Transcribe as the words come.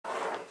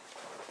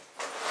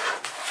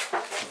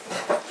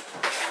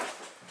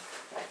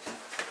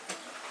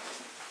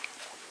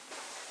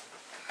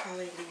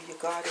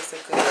God is a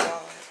good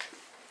God.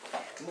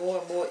 More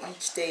and more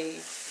each day,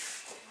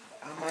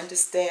 I'm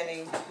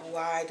understanding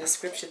why the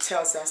scripture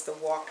tells us to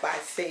walk by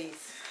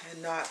faith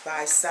and not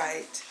by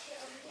sight,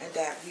 and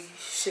that we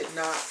should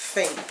not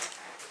faint,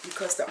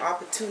 because the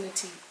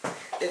opportunity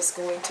is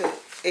going to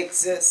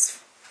exist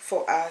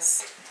for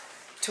us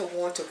to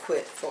want to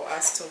quit, for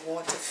us to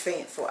want to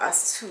faint, for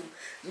us to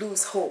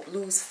lose hope,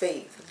 lose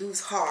faith,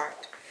 lose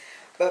heart.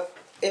 But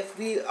if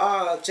we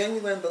are a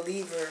genuine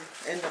believer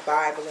in the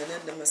Bible and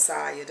in the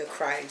Messiah, the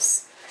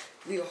Christ,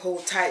 we'll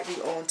hold tightly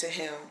on to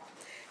him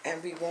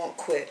and we won't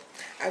quit.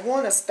 I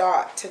want to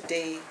start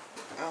today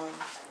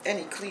in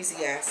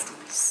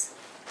Ecclesiastes.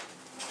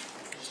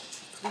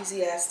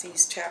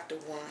 Ecclesiastes chapter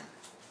 1.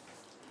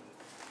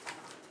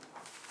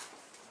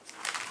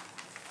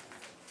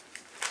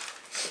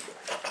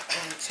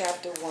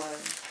 Chapter 1.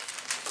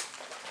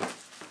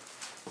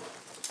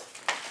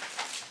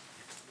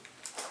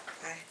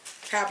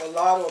 I have a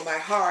lot on my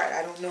heart.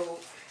 I don't know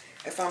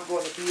if I'm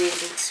going to be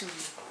able to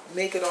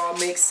make it all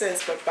make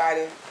sense, but by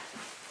the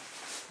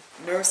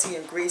mercy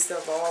and grace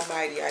of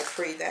Almighty, I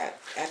pray that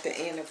at the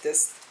end of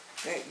this,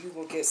 that you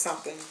will get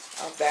something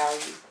of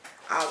value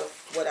out of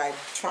what I'm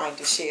trying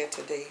to share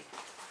today.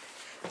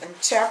 In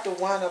chapter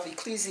 1 of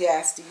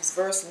Ecclesiastes,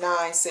 verse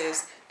 9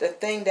 says, "The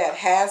thing that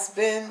has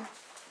been,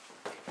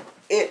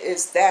 it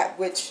is that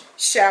which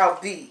shall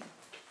be,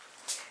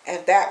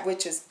 and that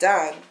which is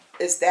done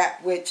is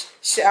that which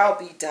shall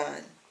be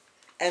done.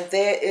 And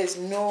there is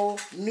no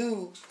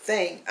new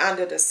thing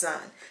under the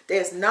sun."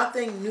 There's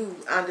nothing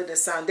new under the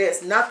sun.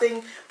 There's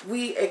nothing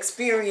we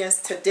experience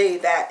today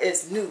that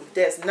is new.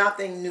 There's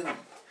nothing new.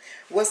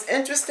 What's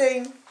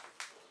interesting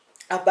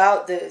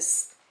about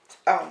this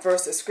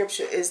verse of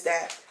scripture is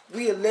that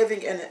we are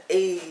living in an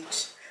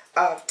age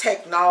of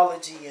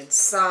technology and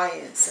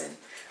science and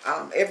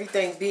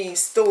everything being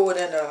stored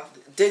in a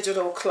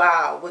digital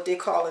cloud, what they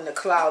call in the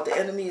cloud. The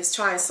enemy is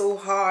trying so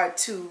hard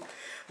to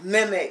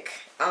mimic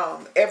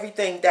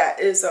everything that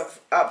is of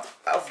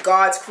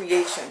God's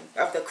creation,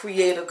 of the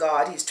Creator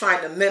God. He's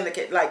trying to mimic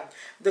it, like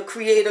the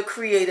Creator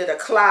created a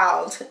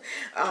cloud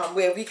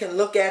where we can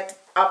look at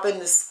up in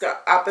the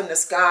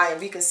sky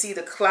and we can see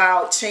the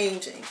cloud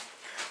changing.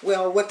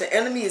 Well, what the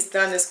enemy has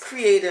done is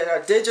created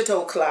a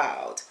digital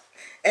cloud.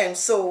 And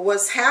so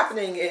what's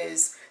happening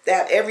is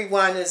that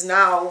everyone is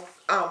now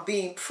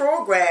being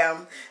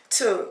programmed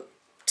to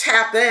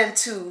tap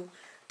into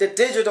the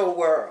digital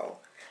world.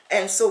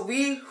 And so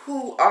we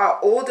who are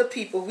older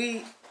people,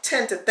 we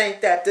tend to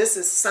think that this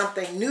is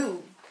something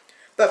new.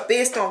 But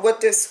based on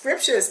what this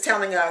scripture is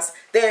telling us,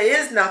 there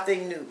is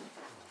nothing new.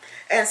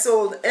 And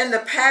so in the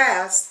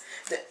past,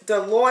 the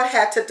Lord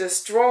had to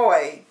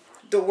destroy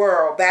the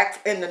world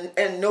back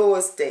in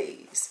Noah's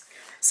days.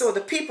 So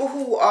the people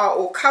who are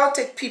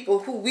occultic people,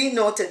 who we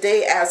know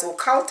today as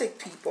occultic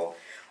people,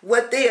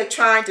 what they are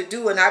trying to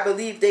do, and I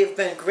believe they've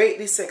been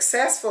greatly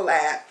successful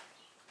at,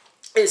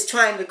 is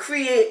trying to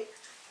create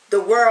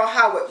the world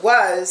how it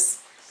was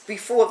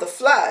before the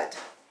flood.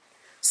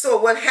 So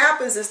what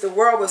happens is the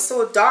world was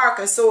so dark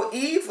and so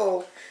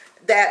evil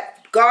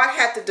that God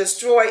had to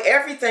destroy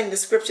everything, the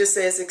scripture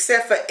says,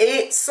 except for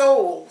 8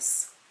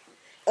 souls.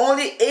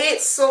 Only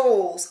 8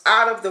 souls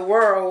out of the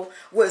world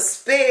was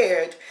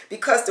spared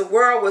because the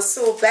world was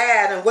so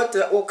bad. And what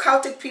the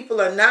occultic people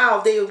are now,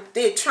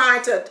 they're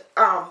trying to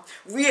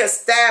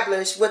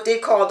reestablish what they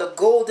call the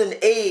golden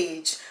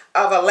age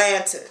of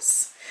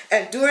Atlantis.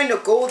 And during the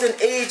golden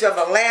age of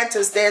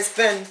Atlantis, there's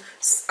been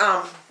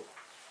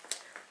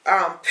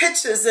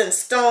pictures in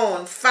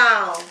stone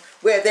found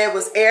where there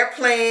was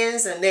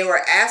airplanes and there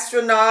were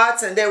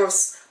astronauts and there were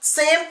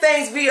same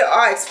things we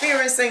are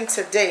experiencing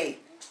today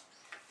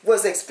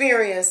was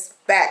experienced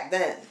back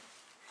then.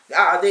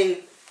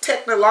 They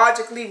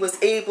technologically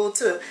was able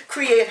to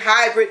create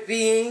hybrid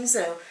beings,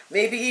 and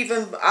maybe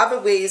even other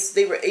ways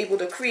they were able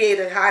to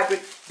create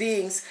hybrid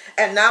beings.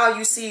 And now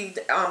you see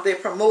they're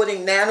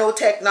promoting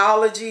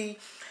nanotechnology.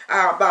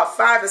 About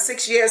 5 or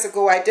 6 years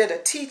ago, I did a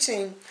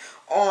teaching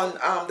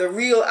on the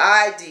real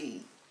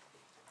ID,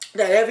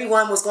 that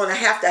everyone was going to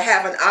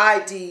have an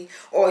ID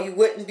or you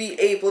wouldn't be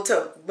able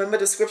to. Remember,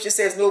 the scripture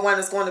says no one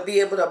is going to be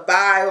able to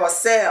buy or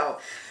sell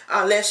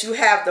unless you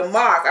have the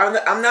mark.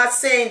 I'm not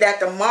saying that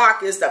the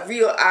mark is the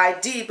real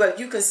ID, but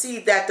you can see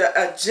that the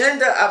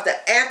agenda of the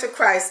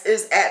Antichrist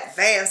is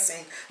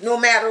advancing. No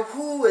matter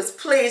who is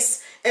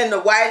placed in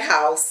the White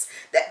House,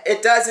 that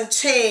it doesn't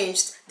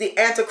change the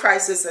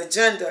Antichrist's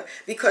agenda,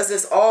 because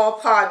it's all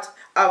part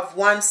of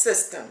one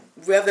system,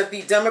 whether it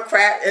be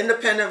Democrat,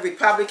 Independent,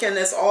 Republican.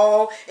 It's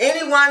all,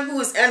 anyone who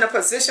is in a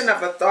position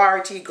of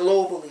authority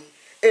globally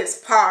is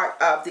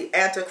part of the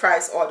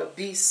Antichrist or the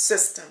beast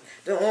system.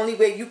 The only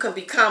way you can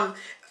become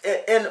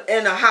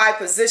in a high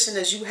position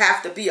is you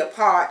have to be a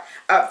part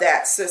of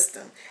that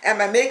system. Am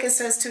I making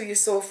sense to you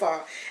so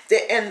far?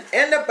 In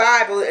the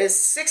Bible is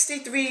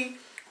 63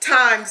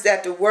 times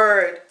that the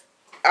word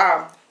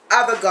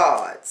other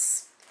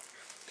gods.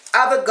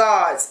 Other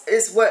gods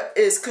is what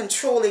is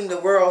controlling the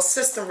world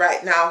system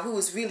right now, who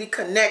is really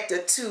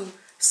connected to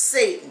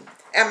Satan.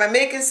 Am I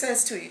making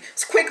sense to you?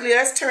 So quickly,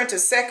 let's turn to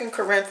 2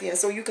 Corinthians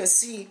so you can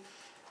see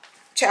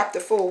chapter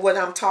 4, what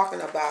I'm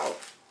talking about.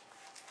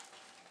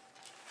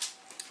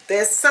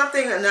 There's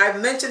something, and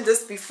I've mentioned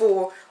this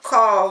before,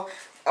 called,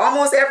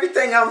 almost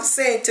everything I'm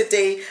saying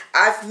today,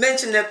 I've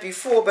mentioned it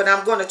before, but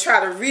I'm going to try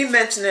to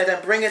re-mention it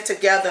and bring it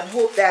together and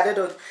hope that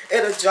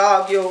it'll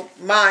jog your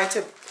mind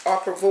to, or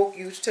provoke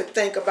you to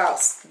think about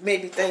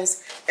maybe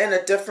things in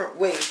a different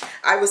way.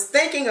 I was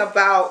thinking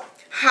about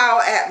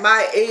how at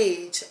my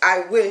age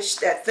I wish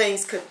that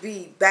things could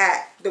be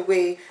back the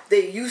way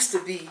they used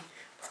to be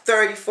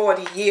 30,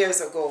 40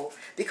 years ago,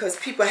 because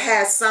people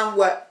had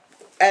somewhat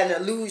an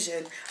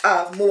illusion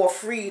of more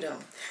freedom.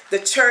 The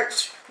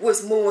church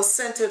was more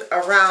centered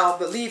around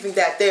believing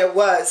that there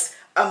was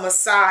a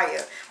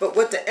Messiah. But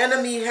what the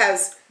enemy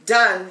has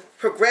done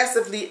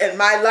progressively in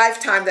my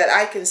lifetime that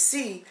I can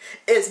see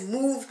is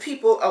move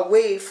people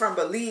away from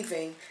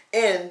believing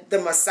in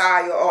the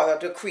Messiah or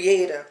the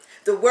Creator.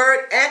 The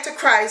word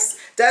Antichrist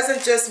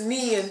doesn't just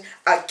mean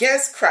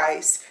against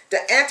Christ. The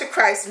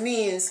Antichrist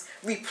means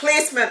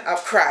replacement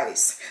of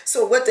Christ.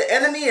 So what the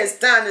enemy has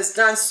done is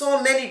done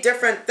so many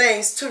different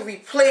things to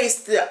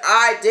replace the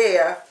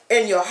idea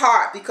in your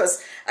heart,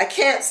 because I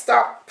can't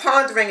stop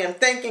pondering and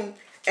thinking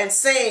and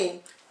saying,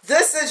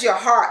 this is your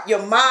heart,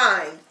 your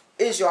mind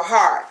is your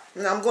heart.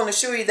 And I'm going to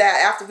show you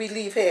that after we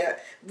leave here.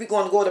 We're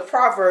going to go to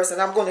Proverbs, and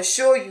I'm going to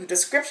show you the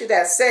scripture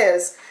that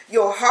says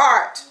your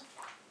heart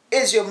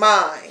is your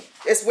mind.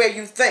 It's where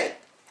you think.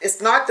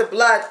 It's not the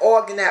blood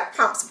organ that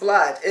pumps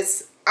blood.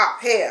 It's up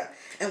here.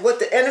 And what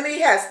the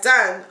enemy has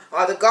done,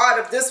 or the God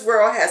of this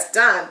world has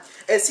done,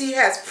 is he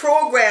has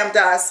programmed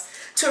us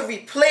to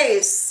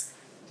replace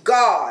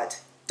God,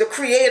 the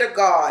Creator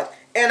God,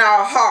 in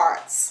our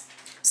hearts,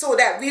 so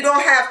that we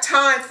don't have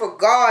time for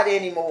God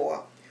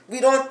anymore. We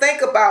don't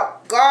think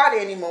about God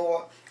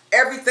anymore.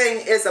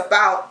 Everything is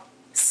about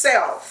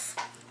self,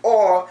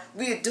 or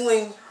we're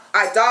doing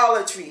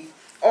idolatry,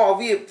 or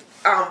we're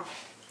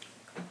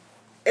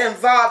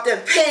involved in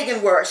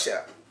pagan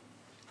worship.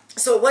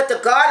 So what the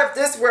God of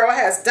this world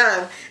has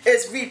done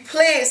is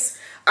replace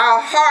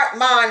our heart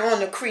mind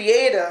on the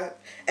Creator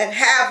and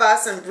have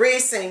us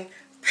embracing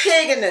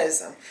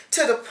paganism,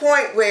 to the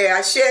point where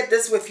I shared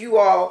this with you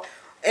all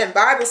in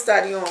Bible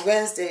study on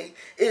Wednesday,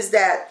 is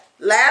that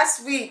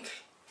last week,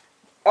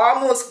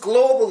 almost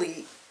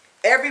globally,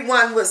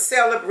 everyone was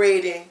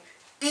celebrating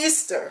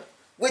Easter,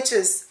 which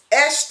is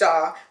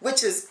Ishtar,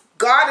 which is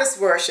goddess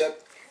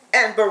worship.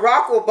 And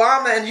Barack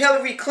Obama and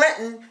Hillary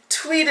Clinton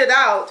tweeted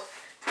out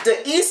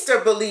the Easter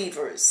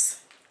believers,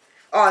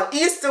 or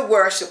Easter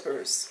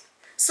worshipers.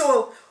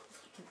 So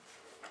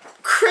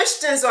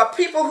Christians, or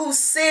people who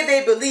say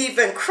they believe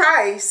in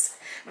Christ,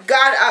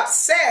 got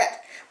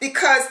upset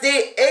because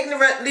they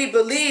ignorantly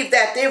believed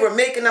that they were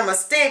making a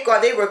mistake, or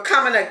they were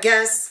coming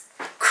against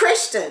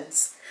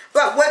Christians.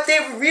 But what they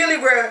really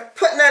were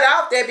putting it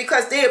out there,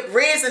 because they are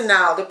brazen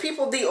now. The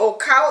people, the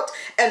occult,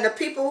 and the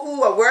people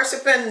who are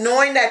worshiping,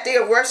 knowing that they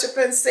are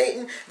worshiping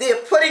Satan, they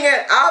are putting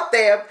it out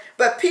there,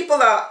 but people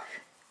are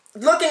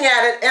looking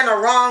at it in a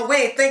wrong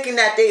way, thinking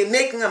that they're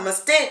making a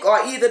mistake,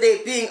 or either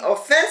they're being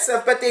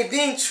offensive, but they're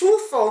being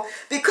truthful,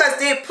 because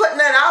they're putting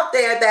it out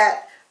there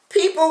that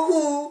people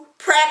who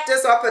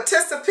practice or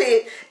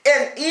participate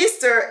in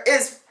Easter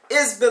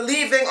is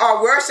believing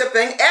or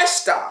worshiping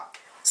Ishtar.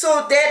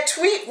 So their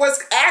tweet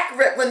was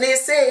accurate when they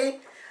say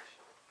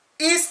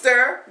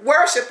Easter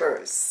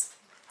worshipers.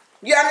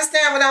 You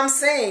understand what I'm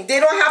saying? They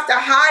don't have to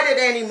hide it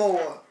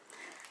anymore.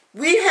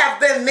 We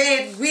have been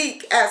made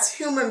weak as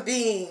human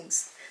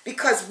beings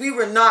because we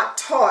were not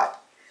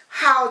taught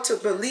how to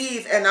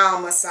believe in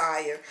our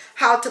Messiah,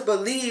 how to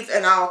believe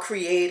in our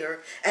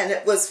Creator. And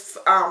it was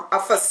a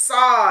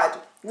facade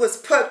was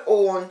put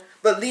on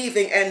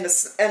believing in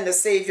the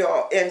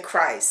Savior in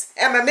Christ.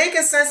 Am I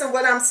making sense of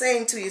what I'm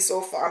saying to you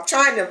so far? I'm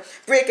trying to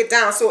break it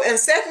down. So in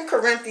 2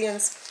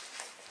 Corinthians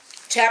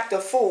chapter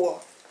 4,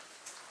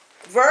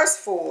 verse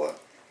 4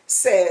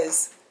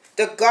 says,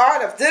 the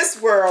God of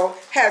this world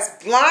has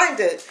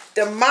blinded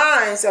the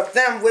minds of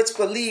them which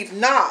believe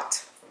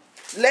not,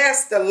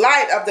 lest the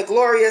light of the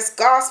glorious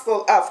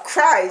gospel of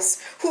Christ,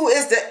 who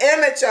is the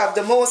image of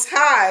the Most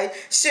High,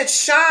 should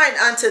shine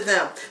unto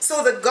them.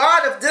 So the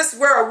God of this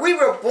world, we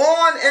were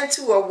born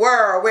into a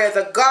world where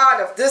the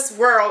God of this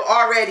world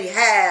already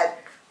had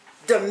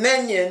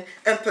dominion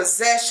and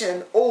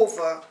possession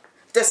over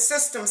the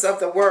systems of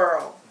the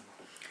world.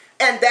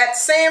 And that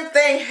same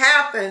thing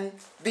happened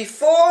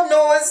before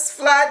Noah's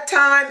flood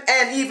time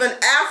and even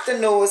after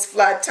Noah's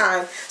flood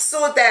time,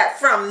 so that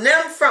from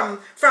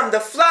the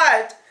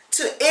flood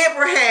to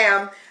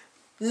Abraham,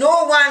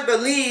 no one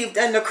believed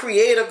in the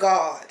Creator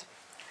God.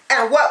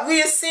 And what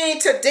we are seeing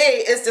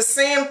today is the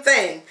same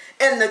thing.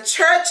 In the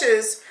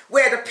churches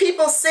where the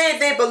people say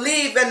they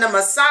believe in the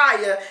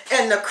Messiah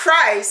and the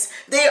Christ,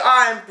 they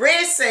are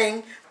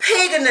embracing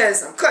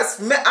paganism, because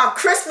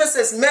Christmas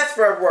is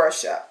Mithra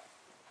worship.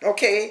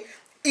 Okay?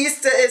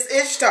 Easter is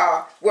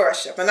Ishtar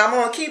worship. And I'm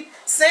going to keep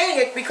saying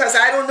it because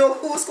I don't know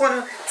who's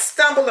going to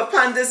stumble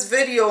upon this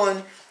video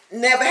and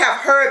never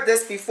have heard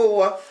this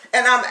before,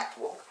 and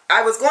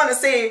I was going to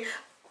say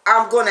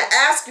I'm going to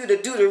ask you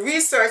to do the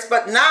research,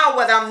 but now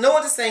what I'm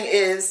noticing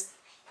is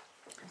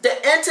the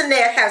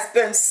internet has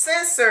been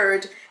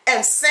censored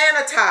and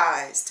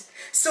sanitized,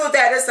 so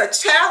that it's a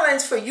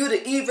challenge for you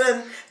to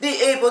even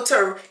be able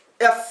to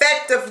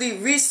effectively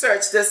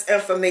research this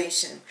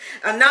information.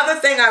 Another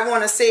thing I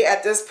want to say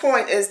at this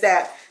point is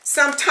that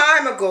some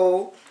time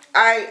ago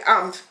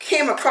I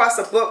came across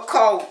a book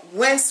called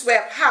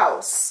Windswept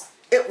House.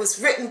 It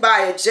was written by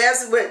a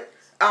Jesuit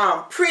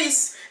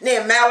priest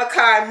named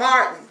Malachi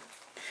Martin.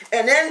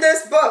 And in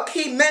this book,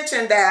 he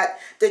mentioned that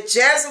the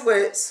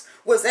Jesuits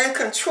was in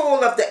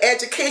control of the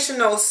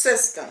educational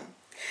system.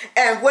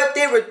 And what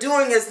they were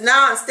doing is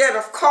now, instead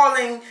of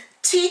calling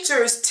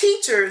teachers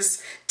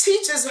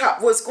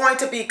was going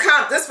to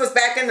become, this was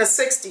back in the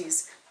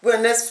 60s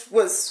when this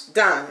was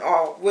done,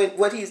 or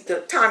what he's,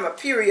 the time of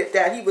period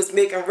that he was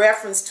making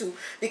reference to,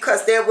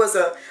 because there was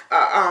a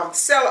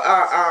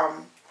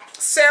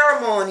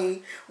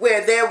ceremony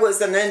where there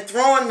was an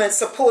enthronement,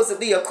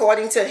 supposedly,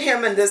 according to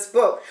him in this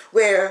book,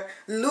 where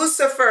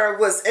Lucifer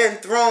was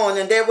enthroned,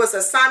 and there was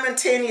a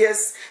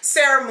simultaneous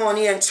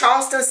ceremony in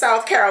Charleston,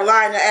 South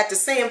Carolina, at the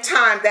same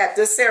time that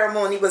this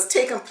ceremony was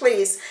taking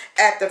place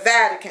at the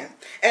Vatican.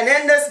 And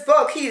in this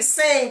book, he's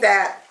saying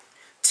that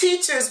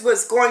teachers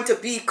was going to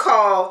be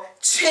called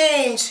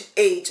change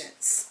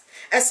agents.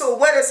 And so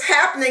what is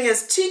happening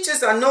is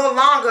teachers are no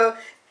longer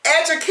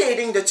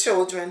educating the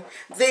children.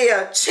 They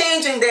are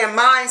changing their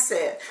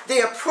mindset. They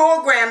are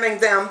programming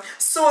them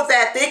so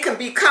that they can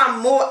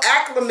become more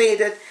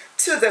acclimated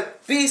to the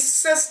beast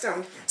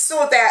system,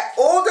 so that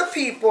older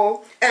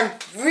people and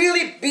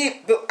really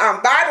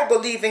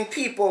Bible-believing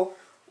people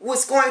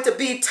was going to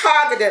be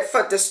targeted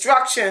for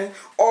destruction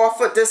or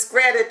for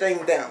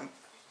discrediting them.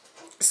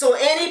 So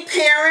any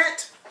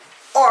parent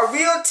or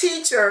real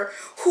teacher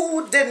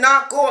who did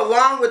not go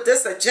along with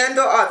this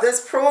agenda or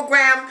this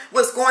program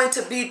was going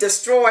to be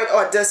destroyed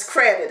or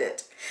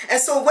discredited.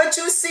 And so what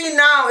you see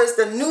now is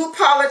the new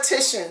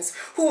politicians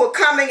who are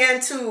coming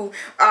into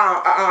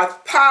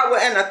power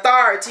and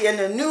authority, and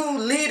the new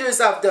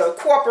leaders of the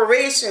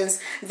corporations.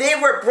 They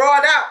were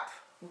brought up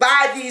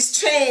by these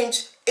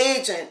change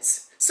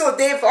agents. So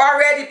they've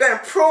already been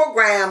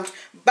programmed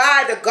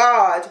by the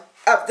God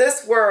of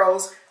this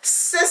world's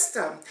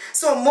system.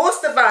 So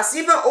most of us,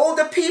 even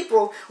older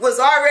people, was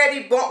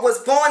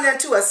born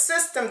into a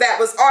system that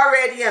was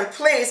already in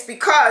place,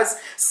 because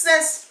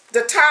since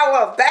the Tower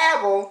of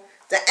Babel,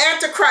 the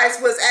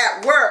Antichrist was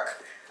at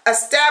work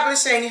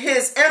establishing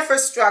his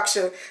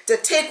infrastructure to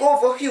take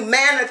over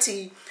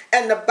humanity.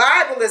 And the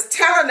Bible is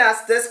telling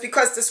us this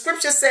because the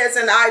scripture says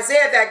in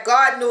Isaiah that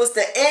God knows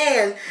the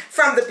end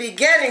from the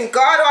beginning.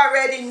 God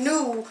already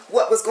knew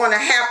what was going to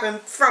happen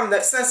from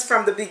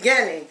the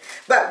beginning.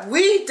 But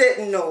we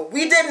didn't know.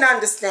 We didn't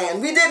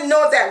understand. We didn't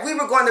know that we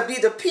were going to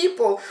be the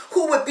people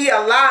who would be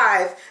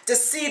alive to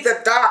see the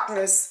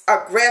darkness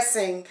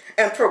aggressing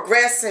and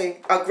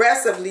progressing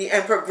aggressively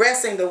and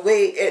progressing the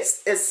way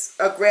it's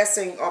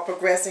aggressing or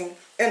progressing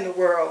in the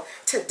world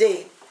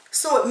today.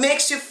 So it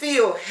makes you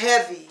feel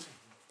heavy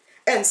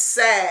and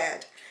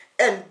sad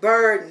and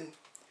burdened.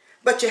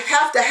 But you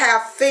have to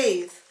have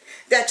faith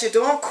that you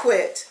don't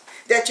quit,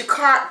 that you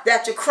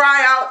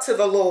cry out to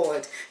the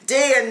Lord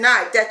day and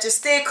night, that you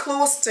stay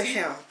close to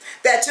him,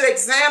 that you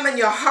examine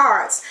your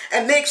hearts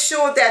and make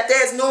sure that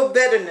there's no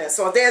bitterness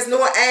or there's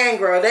no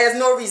anger or there's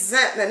no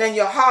resentment in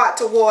your heart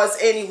towards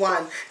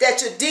anyone,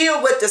 that you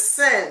deal with the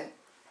sin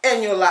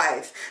in your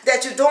life,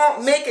 that you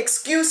don't make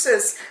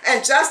excuses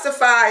and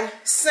justify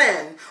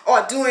sin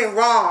or doing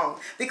wrong,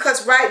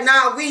 because right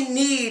now we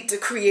need to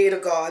create a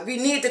God. We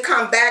need to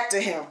come back to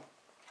him.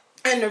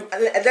 And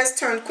let's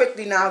turn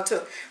quickly now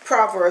to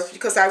Proverbs,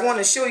 because I want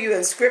to show you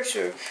in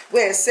scripture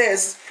where it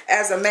says,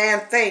 as a man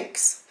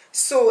thinks,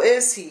 so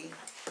is he.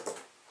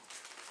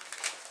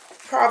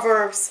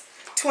 Proverbs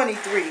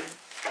 23.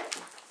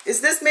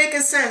 Is this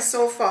making sense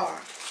so far?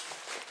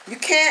 You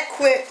can't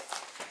quit.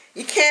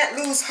 You can't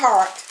lose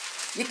heart.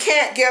 You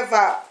can't give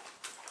up.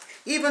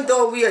 Even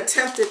though we are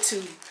tempted to,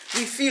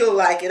 we feel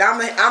like it. I'm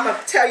going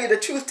to tell you the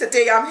truth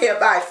today. I'm here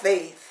by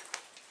faith,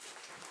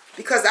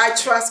 because I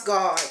trust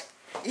God.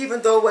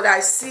 Even though what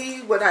I see,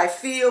 what I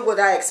feel, what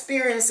I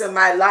experience in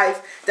my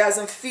life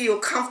doesn't feel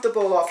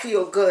comfortable or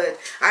feel good,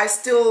 I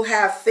still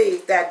have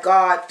faith that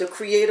God, the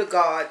Creator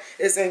God,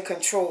 is in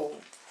control.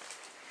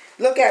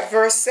 Look at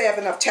verse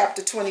 7 of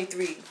chapter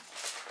 23.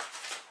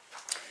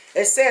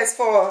 It says,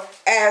 for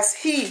as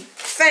he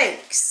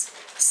thinks,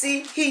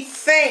 see, he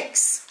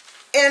thinks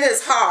in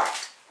his heart.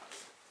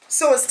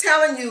 So it's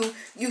telling you,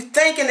 you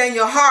thinking in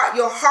your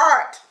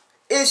heart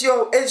is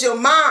your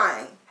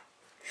mind.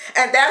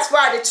 And that's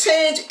why the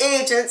change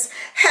agents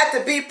had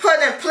to be put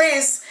in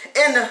place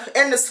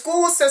in the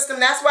school system.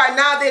 That's why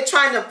now they're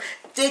trying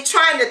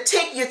to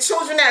take your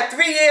children at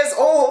 3 years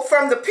old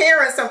from the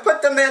parents and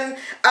put them in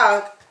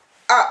an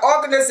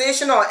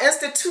organization or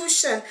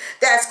institution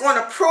that's going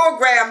to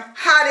program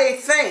how they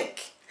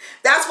think.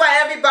 That's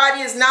why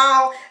everybody is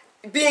now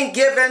being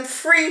given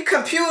free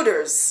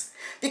computers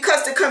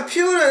because the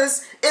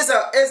computers is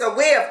a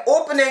way of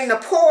opening the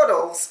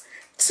portals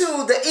to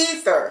the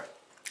ether.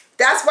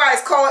 That's why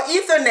it's called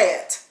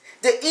Ethernet.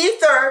 The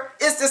ether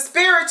is the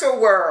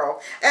spiritual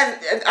world. And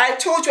I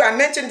told you, I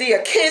mentioned the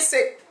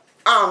Akashic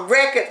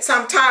record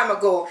some time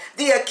ago.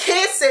 The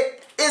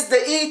Akashic is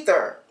the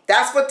ether.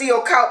 That's what the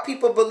occult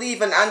people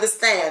believe and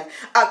understand.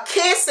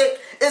 Akashic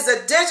is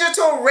a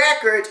digital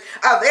record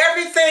of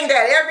everything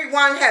that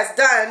everyone has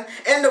done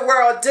in the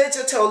world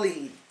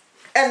digitally.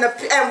 And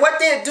what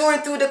they're doing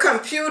through the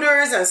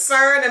computers and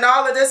CERN and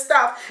all of this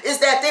stuff is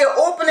that they're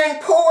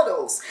opening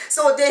portals.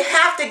 So they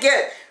have to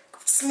get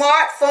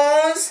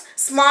smartphones,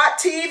 smart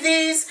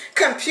TVs,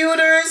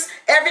 computers,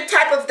 every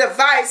type of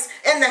device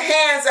in the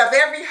hands of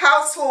every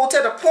household,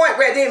 to the point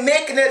where they're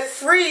making it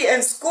free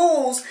in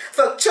schools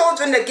for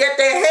children to get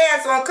their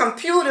hands on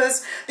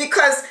computers,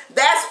 because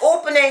that's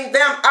opening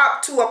them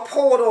up to a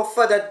portal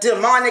for the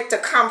demonic to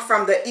come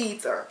from the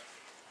ether.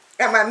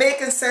 Am I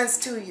making sense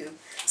to you?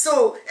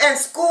 So in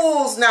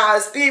schools now,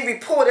 it's being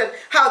reported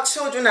how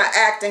children are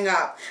acting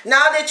up.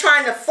 Now they're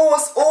trying to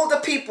force older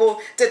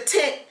people to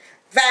take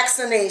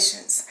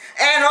vaccinations.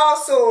 And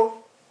also,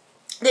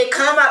 they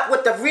come up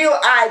with the real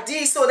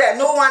ID so that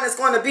no one is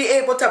going to be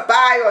able to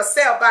buy or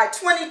sell. By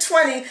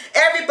 2020,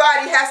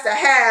 everybody has to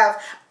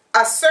have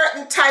a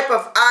certain type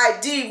of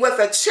ID with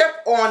a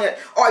chip on it,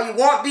 or you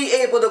won't be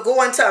able to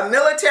go into a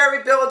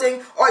military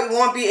building, or you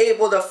won't be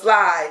able to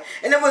fly.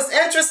 And it was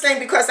interesting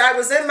because I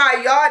was in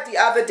my yard the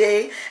other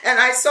day and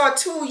I saw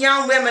two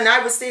young women,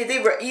 I would say they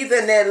were either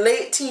in their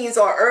late teens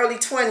or early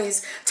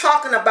 20s,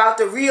 talking about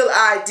the real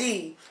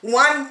ID.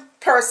 One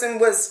person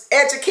was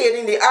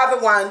educating the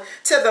other one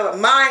to the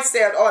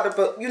mindset, or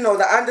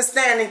the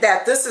understanding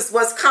that this is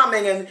what's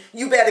coming and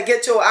you better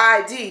get your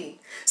ID.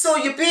 So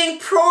you're being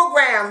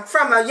programmed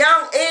from a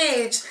young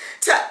age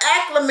to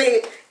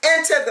acclimate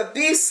into the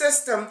beast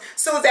system,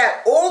 so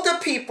that older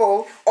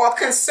people or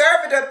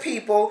conservative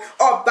people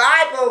or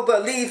Bible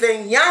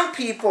believing young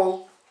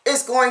people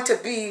is going to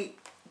be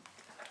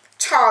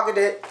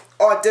targeted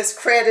or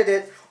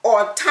discredited,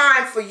 or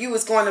time for you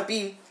is going to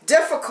be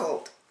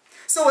difficult.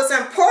 So it's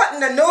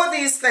important to know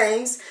these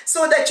things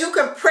so that you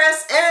can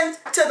press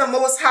into the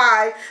Most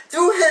High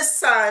through His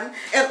Son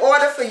in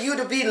order for you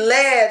to be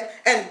led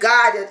and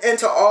guided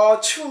into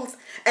all truth,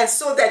 and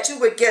so that you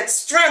would get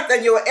strength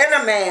in your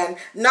inner man,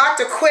 not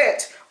to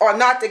quit or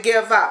not to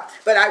give up.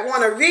 But I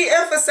want to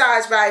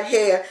re-emphasize right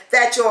here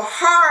that your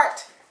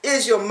heart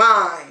is your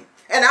mind.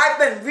 And I've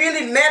been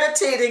really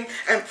meditating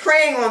and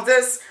praying on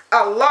this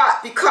a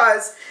lot,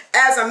 because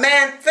as a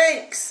man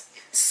thinks,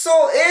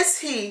 so is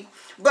he.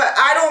 But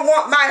I don't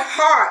want my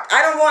heart,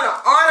 I don't want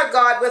to honor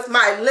God with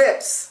my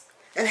lips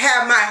and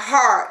have my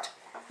heart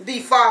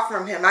be far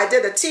from Him. I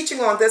did a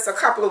teaching on this a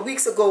couple of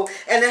weeks ago,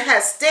 and it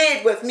has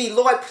stayed with me.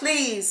 Lord,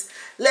 please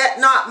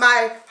let not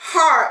my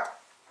heart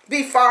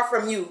be far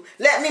from you.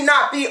 Let me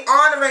not be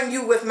honoring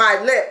you with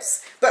my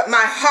lips, but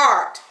my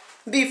heart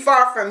be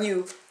far from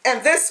you.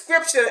 And this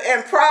scripture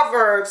in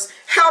Proverbs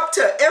helped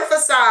to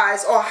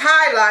emphasize or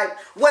highlight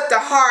what the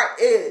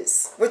heart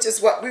is, which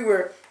is what we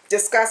were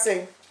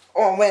discussing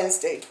on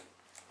Wednesday.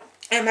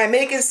 Am I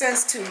making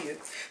sense to you?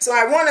 So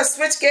I want to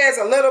switch gears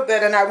a little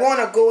bit, and I want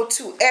to go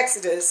to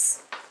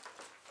Exodus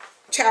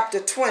chapter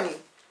 20.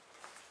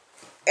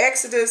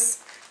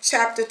 Exodus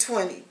chapter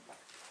 20.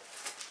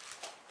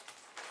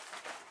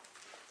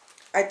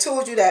 I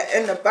told you that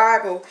in the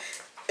Bible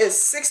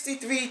is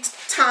 63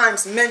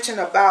 times mentioned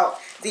about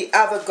the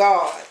other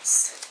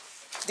gods.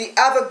 The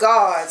other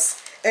gods.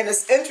 And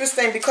it's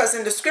interesting because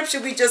in the scripture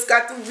we just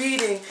got through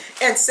reading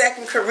in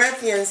 2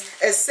 Corinthians,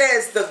 it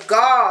says the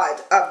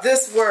God of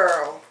this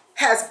world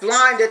has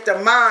blinded the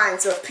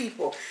minds of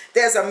people.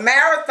 There's a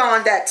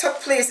marathon that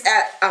took place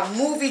at a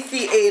movie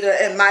theater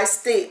in my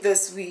state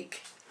this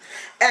week.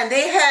 And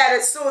they had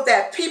it so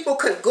that people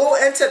could go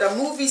into the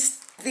movie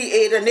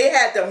theater, and they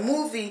had the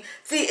movie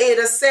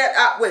theater set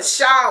up with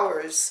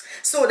showers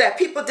so that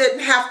people didn't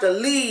have to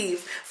leave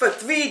for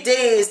 3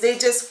 days. They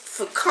just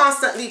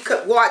constantly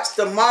could watch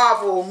the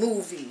Marvel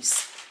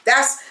movies.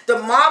 That's the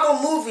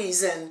Marvel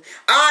movies and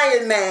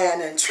Iron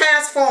Man and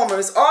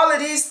Transformers. All of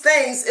these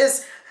things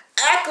is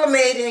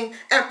acclimating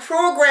and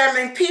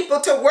programming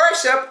people to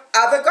worship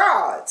other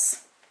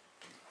gods.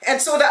 And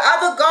so the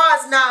other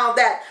gods now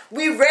that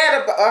we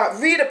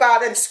read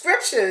about in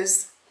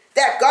scriptures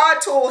that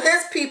God told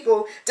His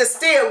people to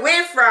stay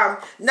away from,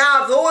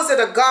 now those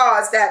are the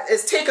gods that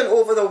is taking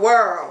over the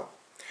world.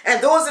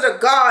 And those are the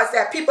gods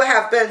that people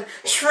have been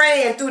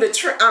trained through the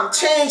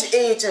change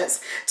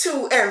agents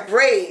to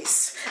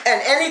embrace.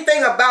 And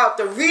anything about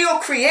the real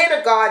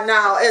creator God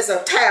now is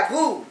a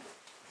taboo,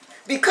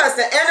 because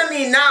the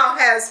enemy now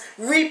has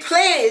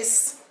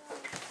replaced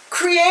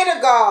creator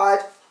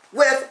God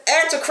with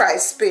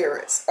antichrist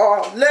spirits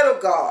or little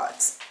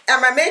gods.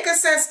 Am I making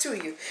sense to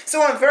you?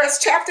 So in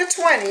chapter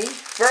 20,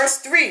 verse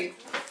 3,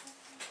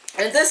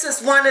 and this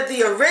is one of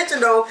the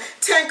original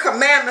 10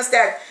 commandments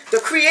that the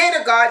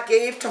Creator God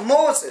gave to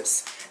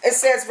Moses. It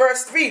says,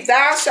 verse 3,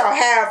 thou shalt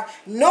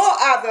have no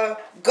other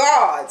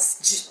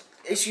gods.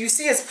 As you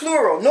see, it's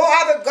plural. No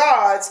other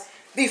gods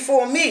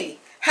before me.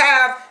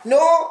 Have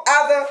no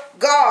other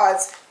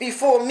gods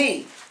before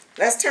me.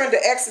 Let's turn to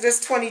Exodus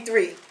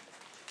 23.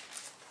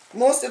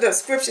 Most of the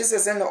scriptures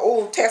is in the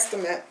Old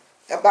Testament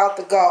about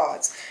the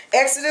gods.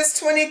 Exodus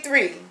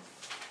 23.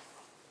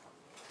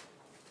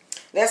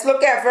 Let's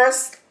look at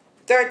verse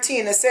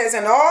 13. It says,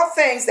 in all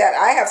things that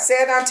I have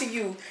said unto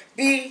you,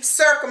 be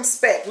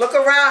circumspect. Look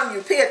around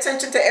you. Pay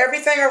attention to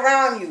everything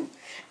around you.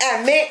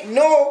 And make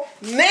no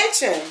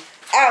mention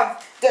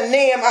of the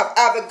name of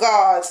other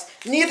gods.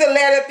 Neither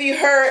let it be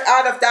heard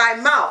out of thy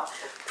mouth.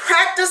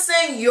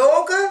 Practicing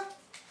yoga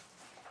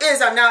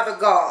is another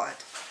god.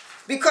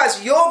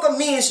 Because yoga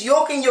means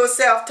yoking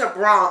yourself to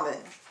Brahman.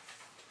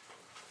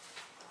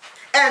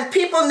 And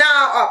people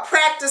now are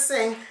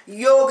practicing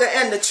yoga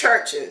in the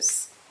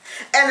churches.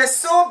 And it's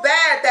so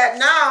bad that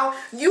now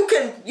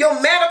your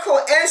medical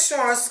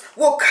insurance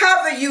will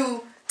cover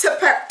you to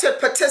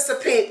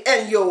participate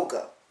in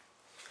yoga.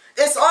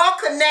 It's all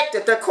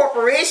connected. The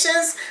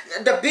corporations,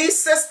 the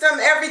beast system,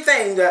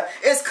 everything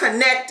is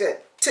connected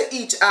to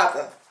each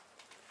other.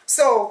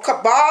 So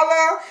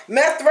Kabbalah,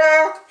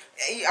 Mithra,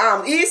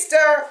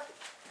 Easter,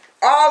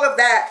 all of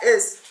that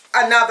is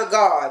another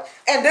god.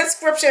 And this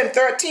scripture in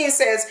 13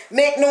 says,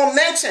 make no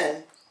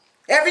mention.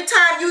 Every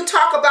time you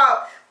talk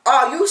about,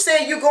 you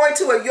say you're going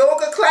to a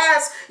yoga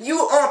class, you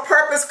on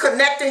purpose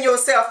connecting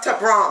yourself to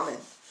Brahman.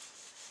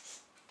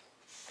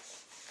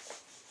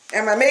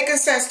 Am I making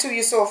sense to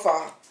you so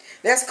far?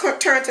 Let's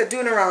turn to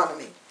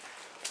Deuteronomy.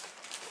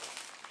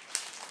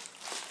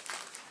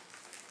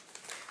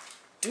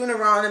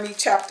 Deuteronomy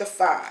chapter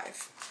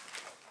 5.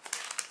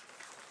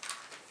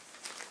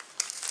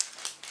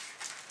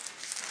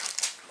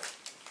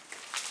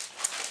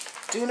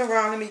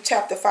 Deuteronomy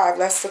chapter 5.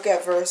 Let's look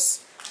at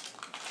verse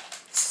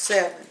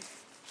 7.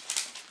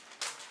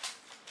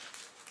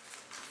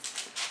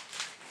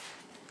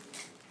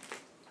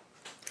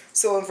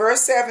 So in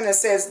verse 7 it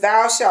says,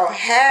 thou shalt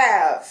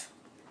have.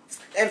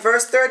 In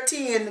verse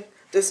 13,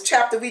 this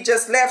chapter we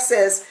just left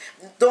says,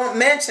 don't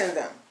mention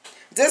them.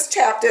 This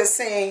chapter is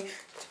saying,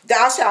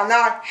 thou shalt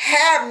not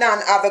have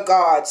none other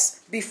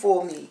gods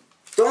before me.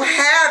 Don't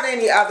have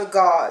any other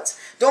gods.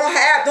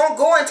 Don't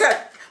go into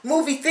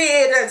movie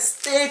theater and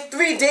stay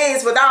 3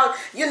 days without,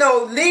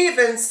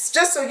 leaving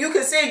just so you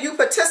can say you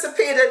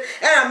participated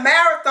in a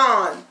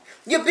marathon.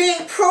 You're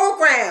being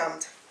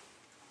programmed.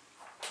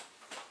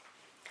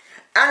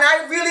 And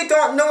I really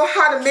don't know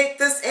how to make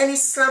this any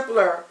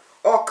simpler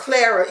or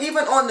clearer.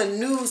 Even on the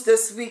news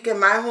this week in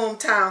my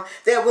hometown,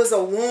 there was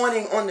a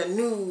warning on the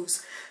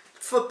news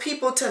for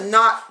people to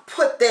not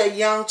put their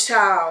young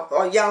child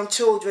or young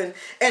children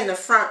in the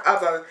front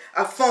of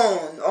a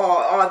phone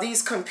or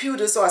these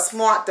computers or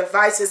smart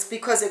devices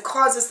because it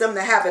causes them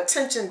to have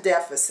attention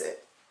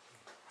deficit.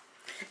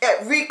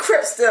 It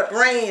recrypts their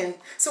brain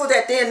so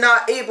that they're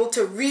not able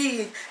to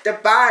read the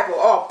Bible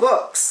or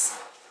books.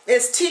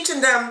 It's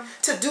teaching them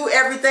to do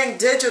everything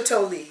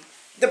digitally.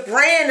 The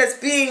brain is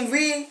being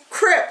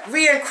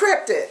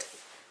re-encrypted.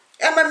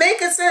 Am I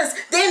making sense?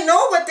 They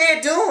know what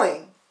they're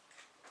doing.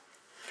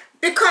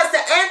 Because the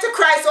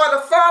Antichrist or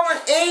the fallen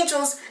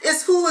angels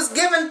is who is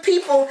giving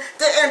people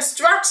the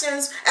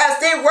instructions as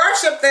they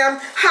worship them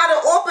how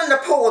to open the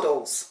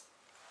portals.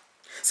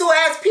 So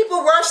as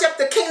people worship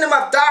the kingdom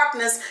of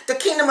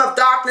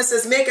darkness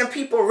is making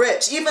people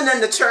rich, even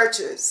in the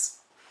churches.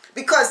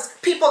 Because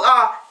people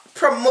are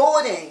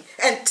promoting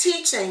and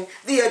teaching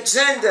the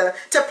agenda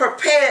to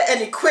prepare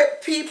and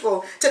equip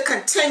people to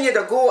continue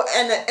to go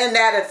in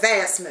that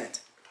advancement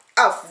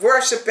of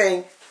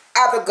worshiping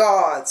other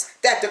gods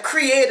that the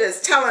Creator is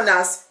telling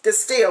us to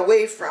stay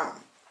away from.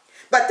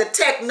 But the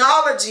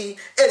technology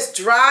is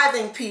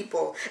driving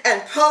people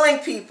and pulling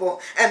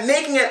people and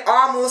making it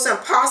almost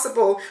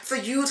impossible for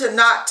you to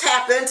not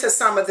tap into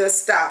some of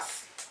this stuff.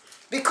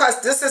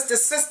 Because this is the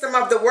system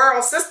of the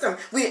world system.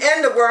 We're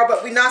in the world,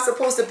 but we're not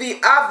supposed to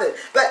be of it.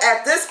 But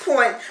at this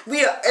point,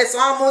 it's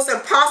almost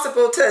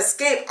impossible to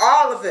escape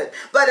all of it.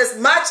 But as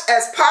much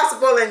as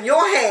possible in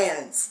your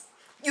hands,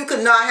 you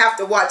could not have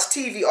to watch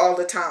TV all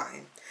the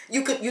time.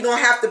 You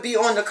don't have to be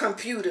on the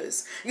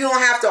computers. You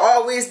don't have to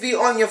always be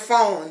on your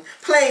phone,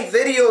 playing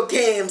video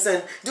games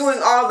and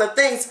doing all the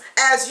things.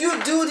 As you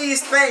do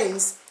these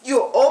things,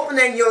 you're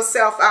opening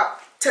yourself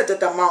up to the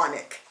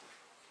demonic.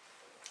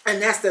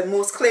 And that's the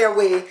most clear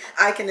way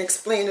I can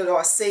explain it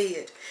or say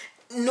it.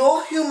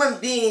 No human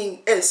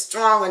being is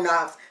strong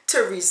enough to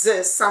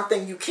resist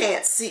something you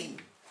can't see.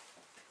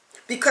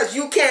 Because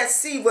you can't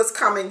see what's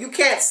coming. You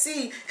can't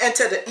see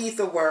into the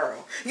ether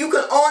world. You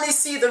can only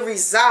see the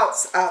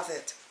results of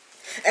it.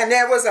 And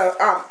there was a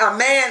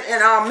man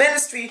in our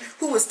ministry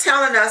who was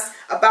telling us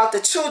about the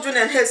children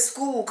in his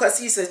school because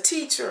he's a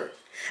teacher.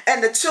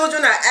 And the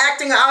children are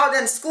acting out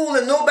in school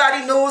and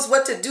nobody knows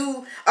what to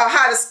do or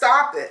how to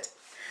stop it.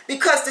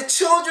 Because the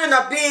children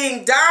are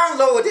being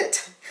downloaded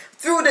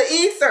through the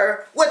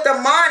ether with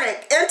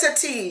demonic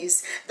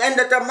entities. And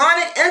the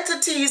demonic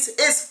entities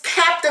is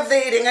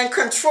captivating and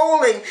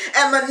controlling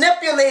and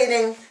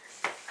manipulating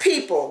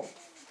people.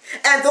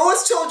 And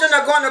those children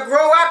are going to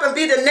grow up and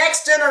be the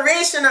next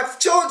generation of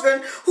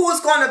children who's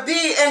going to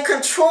be in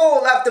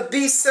control of the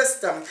beast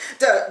system,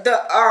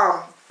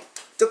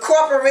 the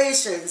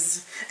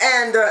corporations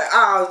and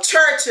the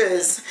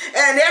churches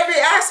and every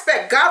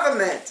aspect,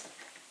 government.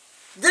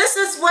 This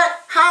is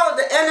how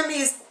the enemy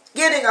is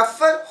getting a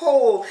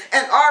foothold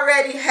and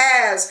already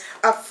has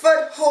a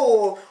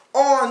foothold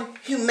on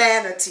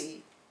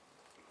humanity.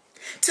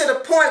 To the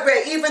point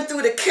where even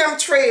through the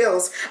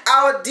chemtrails,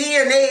 our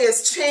DNA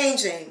is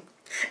changing.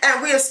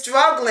 And we are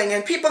struggling,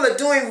 and people are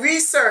doing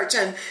research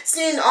and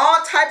seeing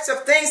all types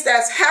of things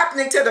that's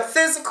happening to the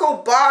physical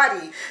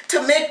body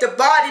to make the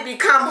body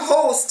become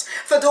host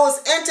for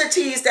those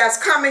entities that's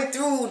coming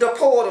through the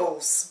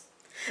portals.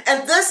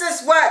 And this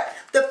is what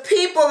the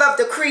people of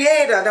the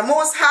Creator, the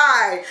Most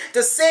High,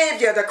 the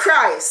Savior, the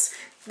Christ,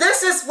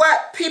 this is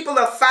what people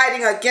are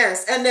fighting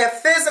against in their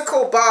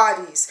physical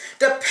bodies.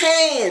 The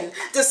pain,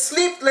 the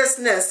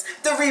sleeplessness,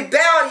 the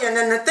rebellion,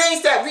 and the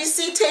things that we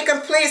see taking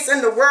place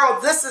in the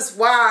world. This is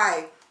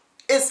why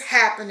it's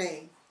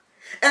happening.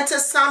 And to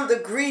some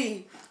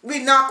degree,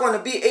 we're not going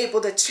to be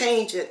able to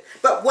change it.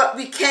 But what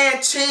we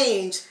can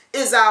change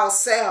is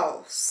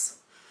ourselves.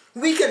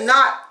 We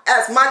cannot,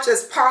 as much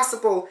as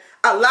possible,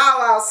 allow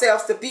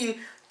ourselves to be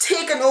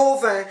taken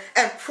over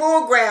and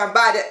programmed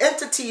by the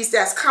entities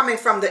that's coming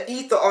from the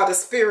ether or the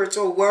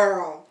spiritual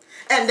world.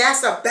 And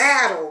that's a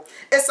battle.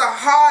 It's a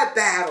hard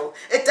battle.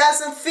 It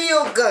doesn't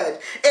feel good.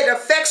 It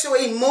affects your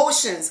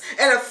emotions.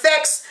 It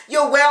affects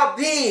your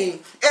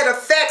well-being. It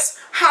affects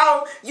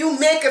how you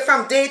make it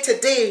from day to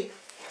day.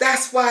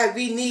 That's why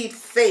we need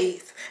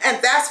faith.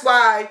 And that's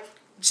why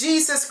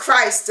Jesus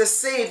Christ, the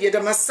Savior,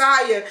 the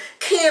Messiah,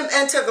 came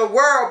into the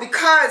world,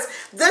 because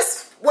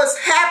this was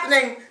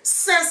happening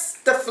since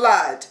the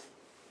flood.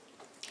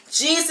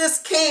 Jesus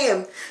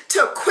came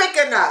to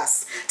quicken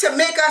us, to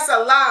make us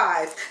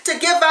alive, to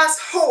give us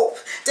hope,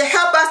 to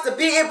help us to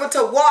be able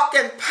to walk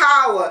in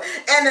power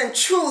and in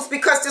truth,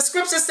 because the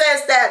scripture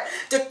says that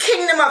the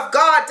kingdom of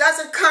God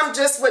doesn't come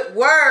just with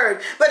word,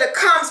 but it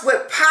comes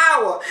with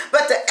power.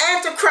 But the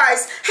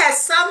Antichrist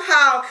has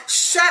somehow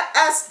shut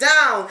us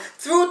down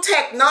through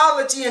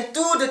technology and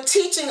through the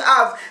teaching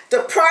of the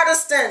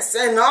Protestants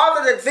and all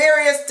of the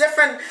various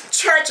different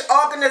church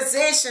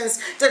organizations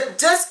to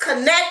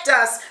disconnect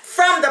us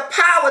from the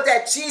power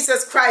that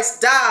Jesus Christ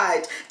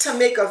died to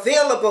make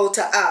available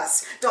to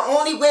us. The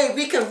only way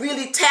we can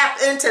really tap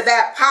into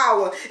that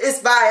power is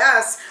by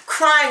us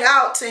crying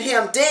out to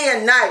Him day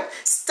and night,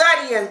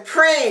 studying,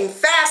 praying,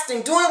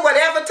 fasting, doing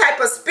whatever type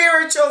of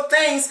spiritual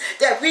things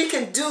that we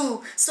can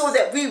do so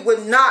that we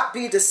would not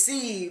be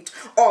deceived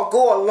or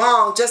go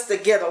along just to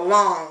get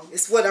along.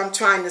 It's what I'm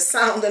trying to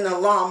sound an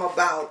alarm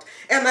about.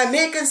 Am I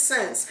making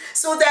sense?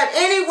 So that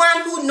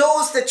anyone who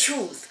knows the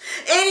truth,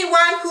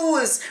 anyone who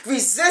is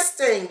resisting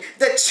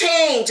the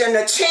change and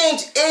the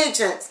change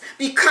agents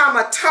become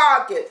a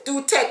target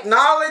through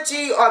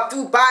technology or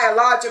through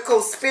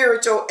biological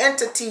spiritual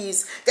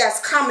entities that's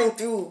coming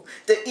through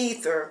the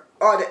ether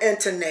or the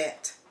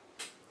internet.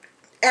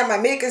 Am I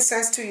making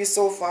sense to you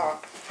so far?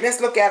 Let's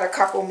look at a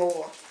couple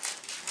more.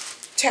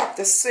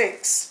 Chapter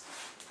 6.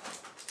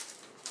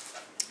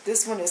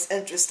 This one is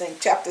interesting.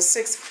 Chapter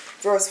 6,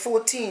 verse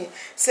 14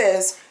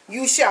 says,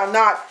 you shall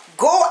not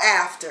go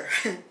after.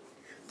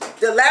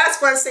 The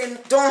last one is saying,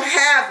 don't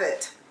have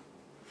it.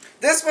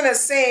 This one is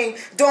saying,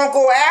 don't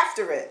go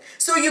after it.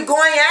 So you're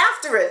going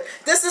after it.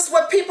 This is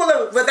what people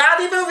are,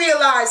 without even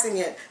realizing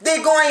it,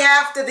 they're going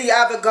after the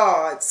other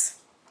gods.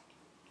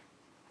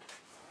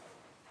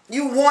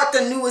 You want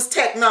the newest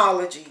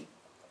technology.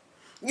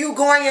 You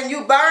going and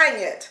you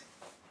buying it.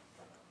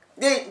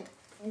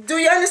 Do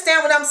you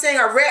understand what I'm saying?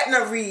 A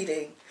retina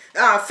reading.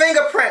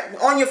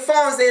 Fingerprint on your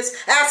phones is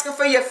asking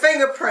for your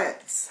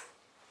fingerprints.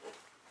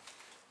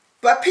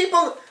 But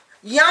people,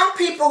 young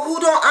people who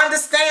don't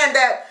understand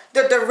that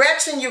the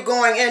direction you're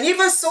going in,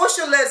 even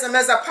socialism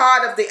is a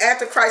part of the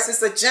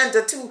Antichrist's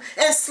agenda to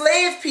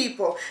enslave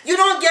people. You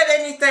don't get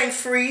anything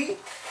free.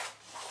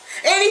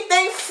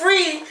 Anything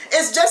free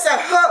is just a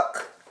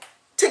hook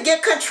to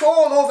get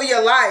control over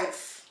your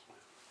life.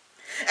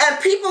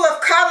 And people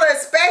of color,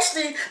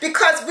 especially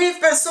because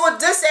we've been so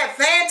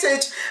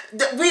disadvantaged,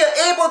 that we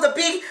are able to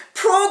be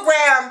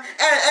programmed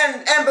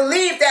and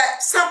believe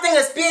that something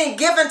is being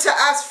given to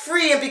us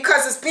free, and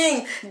because it's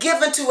being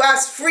given to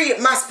us free,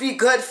 it must be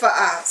good for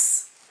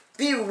us.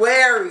 Be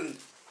wary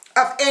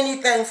of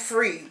anything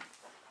free,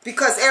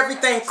 because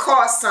everything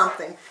costs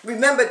something.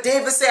 Remember,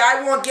 David said,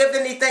 I won't give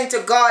anything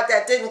to God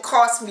that didn't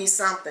cost me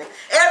something.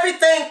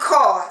 Everything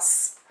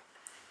costs.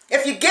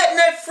 If you're getting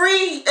it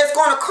free, it's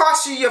going to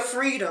cost you your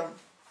freedom.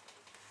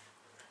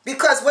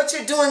 Because what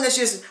you're doing is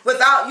just,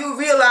 without you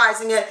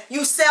realizing it,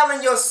 you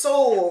selling your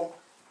soul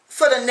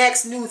for the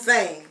next new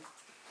thing,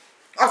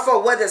 or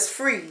for what is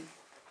free.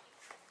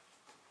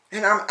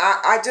 And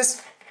I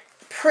just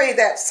pray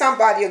that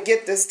somebody will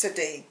get this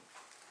today.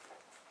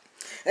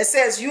 It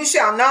says, you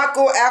shall not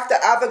go after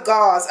other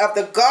gods of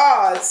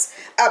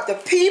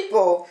the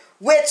people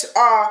which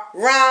are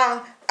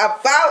round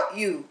about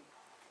you.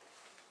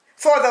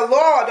 For the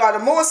Lord, or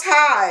the Most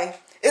High,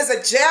 is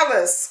a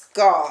jealous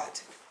God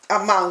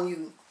among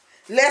you,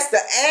 lest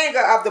the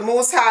anger of the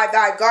Most High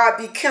thy God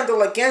be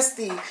kindled against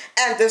thee,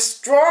 and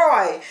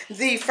destroy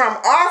thee from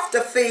off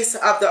the face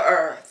of the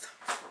earth.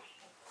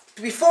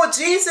 Before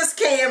Jesus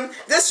came,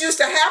 this used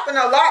to happen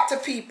a lot to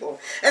people.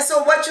 And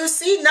so what you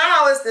see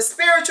now is the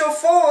spiritual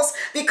force,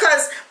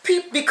 because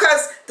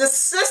the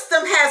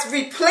system has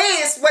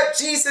replaced what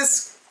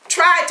Jesus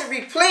tried to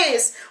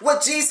replace,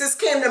 what Jesus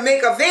came to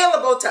make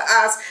available to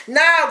us.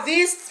 Now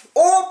these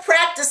old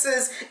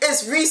practices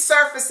is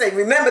resurfacing.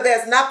 Remember,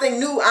 there's nothing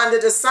new under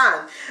the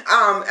sun.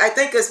 I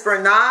think it's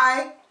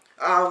Brunei,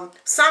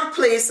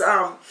 someplace,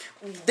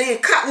 they're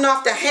cutting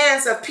off the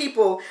hands of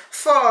people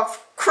for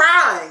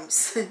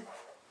crimes.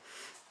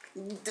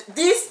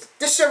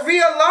 The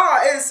Sharia law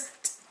is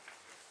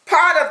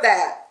part of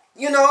that.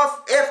 You know,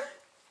 if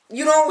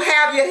you don't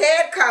have your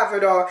head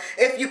covered, or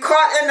if you're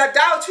caught in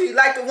adultery,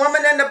 like the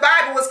woman in the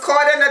Bible was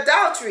caught in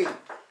adultery,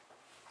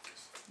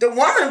 the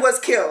woman was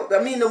killed.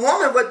 I mean, the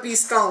woman would be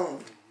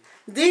stoned.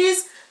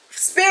 These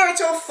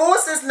spiritual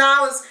forces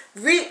now is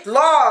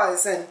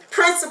laws and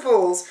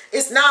principles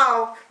is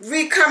now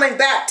coming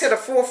back to the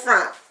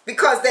forefront,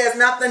 because there's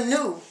nothing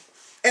new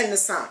in the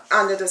sun,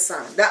 under the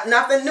sun.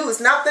 Nothing new.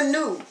 It's nothing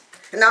new.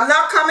 And I'm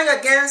not coming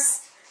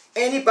against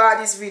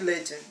anybody's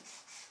religion,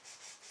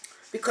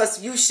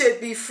 because you should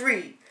be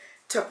free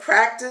to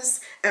practice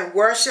and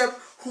worship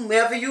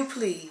whomever you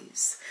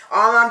please.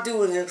 All I'm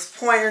doing is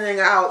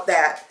pointing out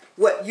that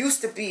what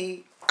used to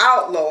be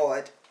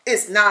outlawed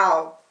is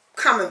now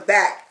coming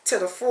back to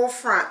the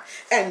forefront.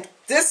 And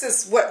this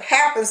is what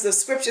happens. The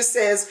scripture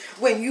says,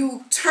 when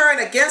you turn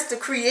against the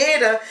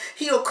Creator,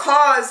 He'll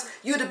cause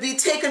you to be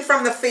taken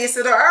from the face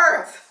of the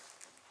earth.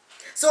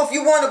 So if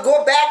you want to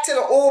go back to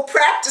the old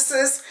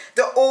practices,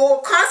 the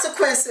old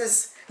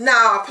consequences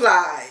now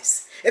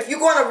applies. If you're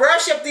going to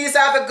worship these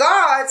other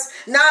gods,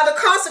 now the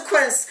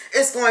consequence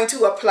is going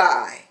to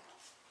apply.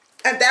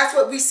 And that's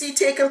what we see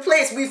taking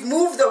place. We've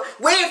moved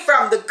away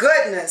from the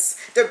goodness,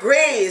 the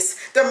grace,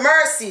 the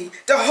mercy,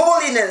 the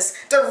holiness,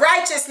 the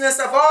righteousness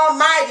of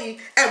Almighty,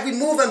 and we're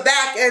moving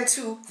back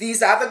into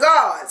these other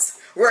gods,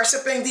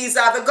 worshiping these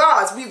other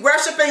gods. We're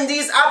worshiping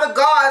these other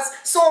gods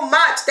so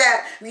much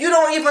that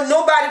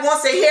nobody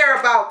wants to hear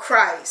about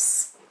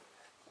Christ.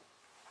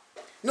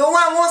 No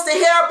one wants to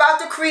hear about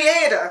the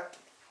Creator.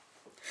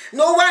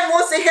 No one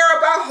wants to hear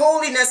about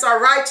holiness or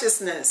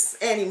righteousness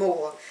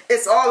anymore.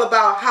 It's all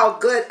about how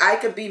good I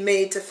can be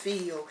made to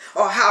feel,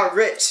 or how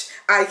rich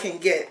I can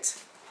get.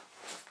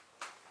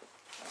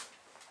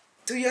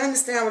 Do you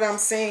understand what I'm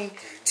saying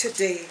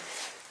today?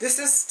 This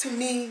is, to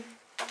me,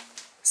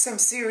 some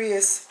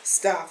serious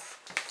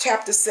stuff.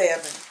 Chapter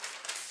 7.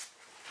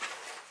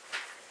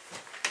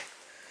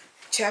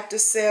 Chapter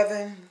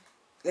 7.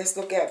 Let's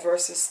look at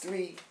verses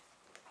 3.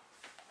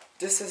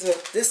 This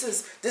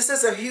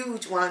is a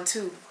huge one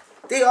too.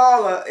 They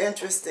all are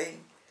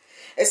interesting.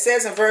 It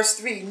says in verse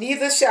 3,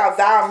 neither shalt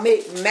thou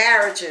make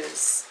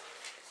marriages.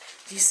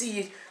 You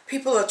see,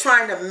 people are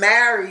trying to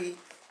marry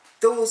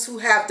those who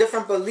have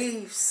different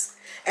beliefs,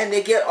 and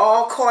they get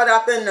all caught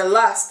up in the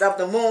lust of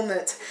the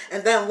moment.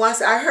 And then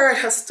once I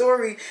heard a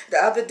story the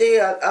other day,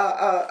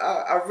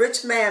 a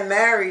rich man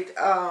married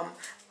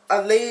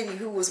a lady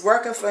who was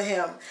working for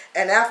him,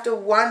 and after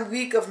 1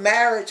 week of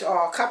marriage,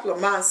 or a couple of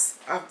months,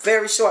 a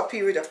very short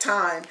period of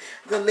time,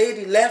 the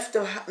lady left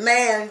the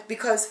man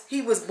because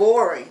he was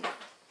boring.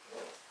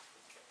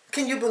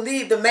 Can you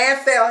believe? The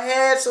man fell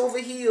heads over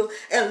heels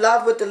in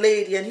love with the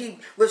lady, and he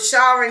was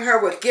showering her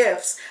with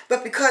gifts,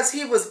 but because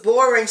he was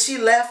boring, she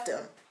left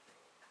him.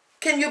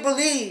 Can you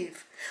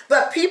believe?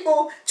 But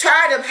people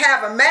try to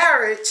have a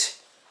marriage,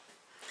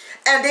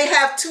 and they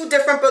have two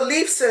different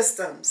belief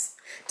systems.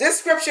 This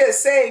scripture is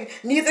saying,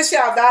 neither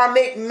shalt thou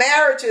make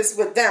marriages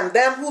with them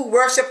who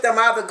worship them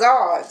other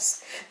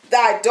gods.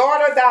 Thy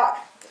daughter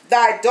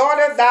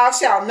thou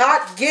shalt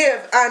not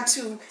give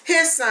unto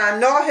his son,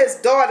 nor his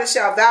daughter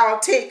shalt thou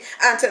take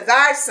unto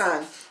thy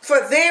son.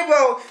 For they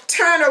will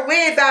turn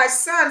away thy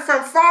son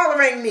from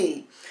following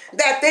me,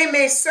 that they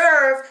may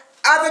serve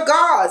other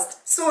gods.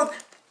 So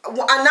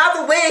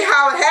another way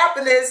how it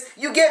happened is,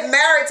 you get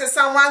married to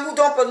someone who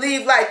don't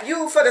believe like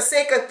you. For the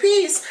sake of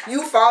peace,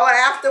 you follow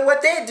after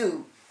what they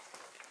do.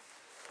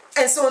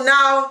 And so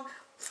now,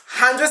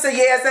 hundreds of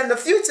years in the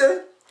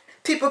future,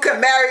 people can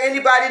marry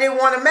anybody they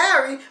want to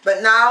marry,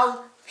 but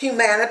now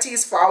humanity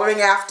is following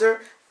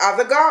after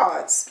other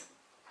gods.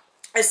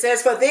 It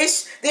says, for they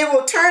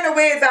will turn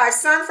away thy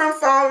son from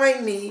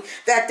following me,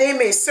 that they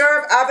may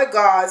serve other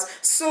gods.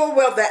 So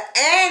will the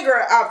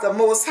anger of the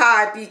Most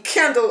High be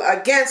kindled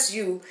against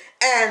you,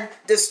 and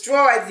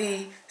destroy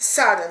thee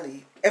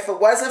suddenly. If it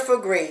wasn't for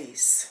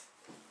grace,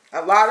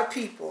 a lot of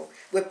people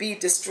would be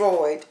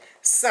destroyed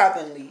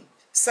suddenly.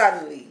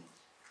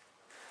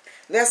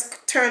 Let's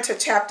turn to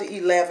chapter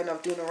 11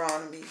 of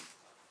Deuteronomy.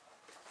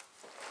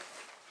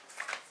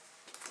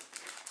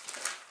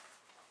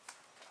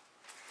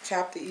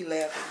 Chapter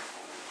 11.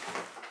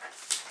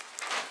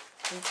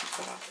 Thank you,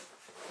 Father.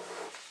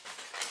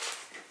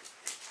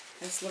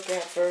 Let's look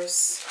at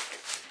verse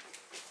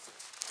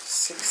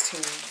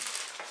 16.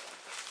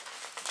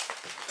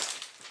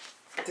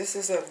 This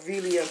is a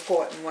really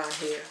important one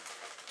here.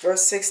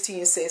 Verse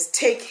 16 says,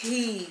 take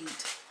heed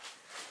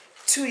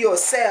to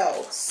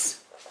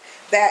yourselves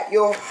that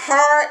your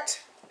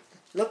heart,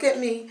 look at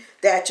me,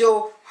 that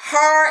your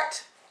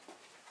heart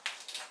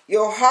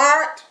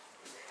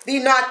be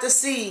not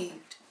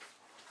deceived,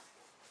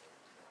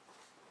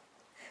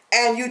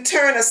 and you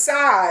turn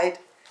aside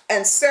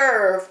and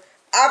serve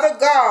other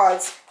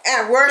gods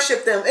and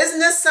worship them. Isn't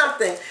this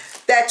something?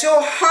 That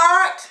your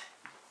heart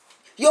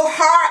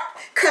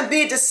can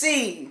be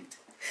deceived.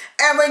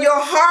 And when your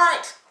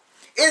heart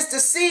is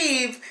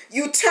deceived,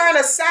 you turn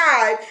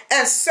aside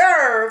and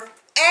serve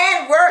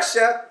and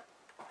worship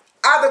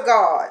other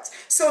gods.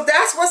 So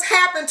that's what's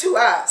happened to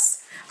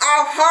us.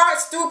 Our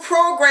hearts through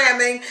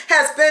programming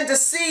has been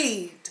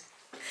deceived.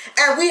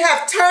 And we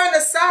have turned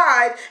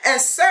aside and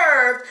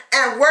served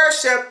and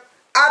worshiped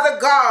other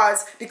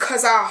gods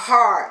because our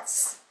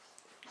hearts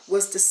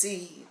was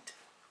deceived.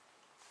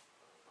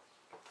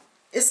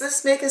 Is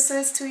this making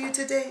sense to you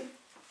today?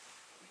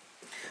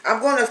 I'm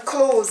going to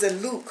close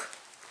in Luke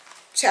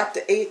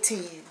chapter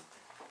 18.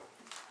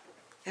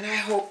 And I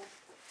hope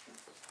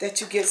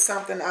that you get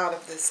something out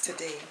of this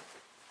today.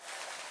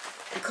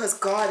 Because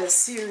God is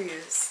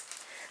serious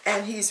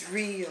and he's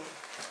real,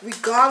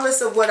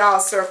 regardless of what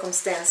our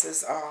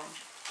circumstances are.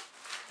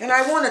 And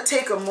I want to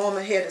take a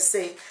moment here to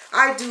say,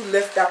 I do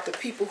lift up the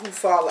people who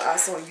follow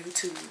us on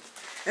YouTube.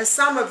 And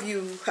some of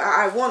you,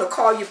 I want to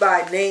call you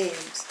by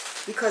names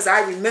because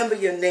I remember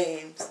your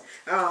names.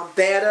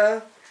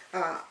 Betta,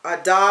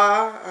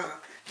 Adar,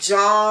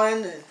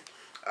 John, and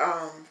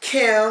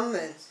Kim,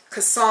 and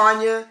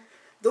Cassandra.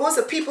 Those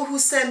are people who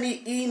send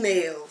me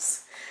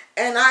emails.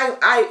 And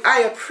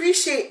I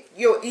appreciate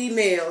your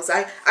emails.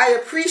 I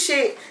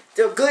appreciate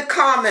the good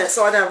comments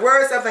or the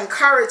words of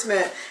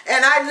encouragement.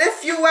 And I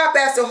lift you up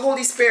as the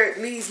Holy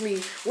Spirit leads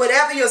me.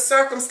 Whatever your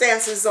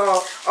circumstances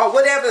are or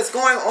whatever is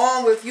going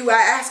on with you, I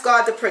ask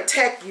God to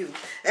protect you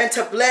and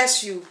to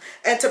bless you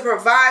and to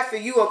provide for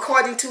you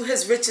according to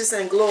his riches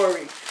and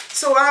glory.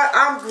 So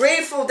I'm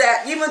grateful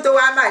that even though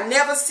I might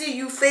never see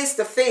you face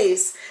to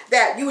face,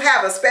 that you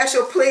have a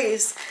special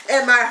place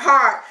in my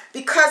heart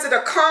because of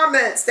the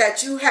comments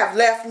that you have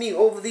left me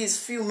over these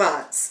few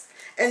months.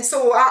 And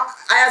so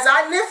as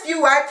I lift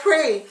you, I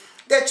pray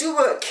that you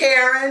will,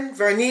 Karen,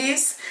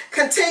 Vernice,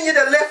 continue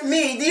to lift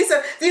me.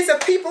 These are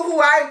people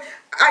who I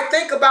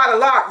think about a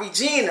lot.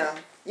 Regina,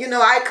 you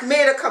know, I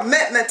made a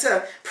commitment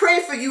to pray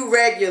for you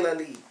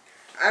regularly.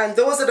 And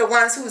those are the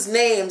ones whose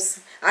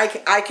names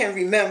I can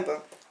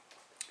remember.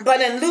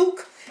 But in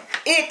Luke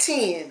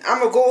 18, I'm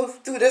going to go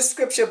through this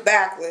scripture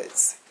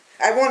backwards.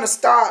 I want to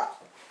start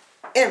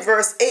in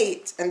verse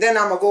 8, and then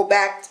I'm going to go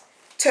back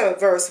to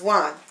verse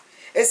 1.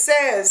 It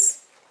says,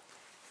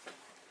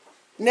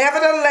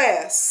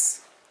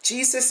 nevertheless,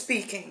 Jesus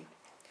speaking,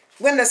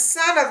 when the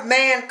Son of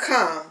Man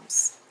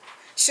comes,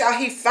 shall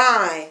he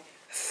find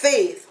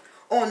faith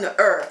on the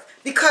earth?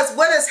 Because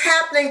what is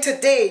happening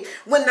today,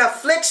 when the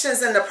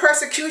afflictions and the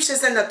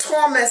persecutions and the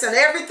torments and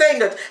everything,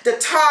 the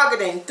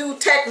targeting through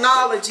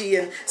technology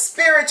and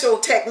spiritual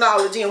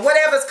technology and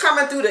whatever's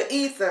coming through the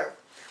ether,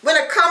 when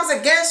it comes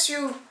against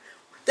you,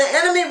 the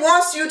enemy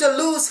wants you to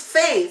lose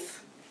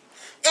faith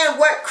in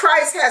what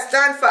Christ has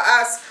done for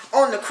us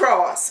on the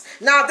cross.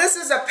 Now, this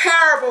is a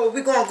parable.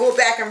 We're going to go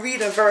back and read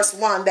in verse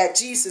 1 that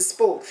Jesus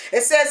spoke.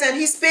 It says, and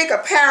he spake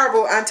a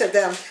parable unto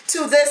them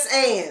to this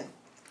end,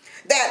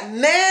 that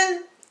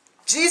men,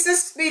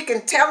 Jesus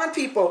speaking, telling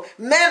people,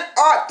 men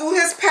ought, through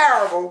his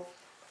parable,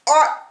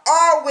 ought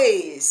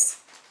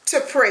always to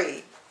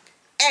pray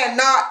and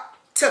not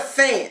to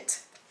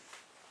faint.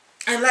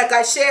 And like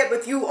I shared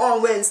with you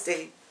on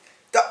Wednesday,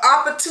 the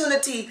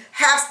opportunity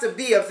has to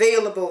be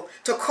available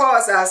to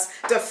cause us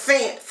to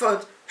faint,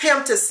 for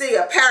him to say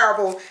a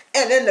parable,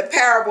 and in the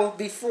parable,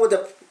 before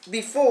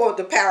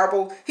the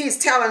parable, he's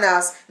telling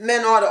us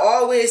men ought to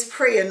always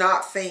pray and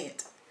not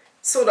faint.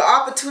 So the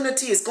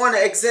opportunity is going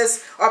to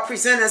exist or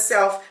present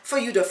itself for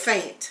you to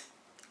faint,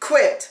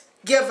 quit,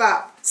 give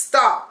up,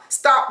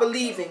 stop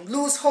believing,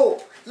 lose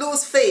hope,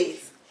 lose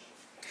faith.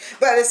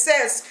 But it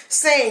says,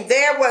 saying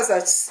there was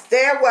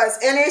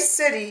in a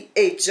city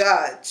a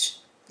judge.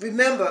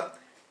 Remember,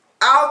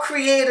 our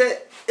Creator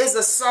is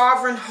a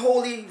sovereign,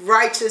 holy,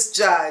 righteous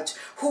judge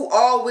who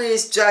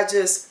always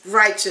judges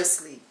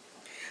righteously.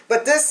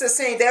 But this is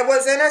saying, there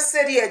was in a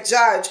city a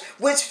judge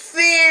which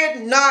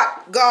feared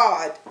not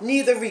God,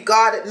 neither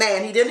regarded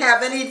man. He didn't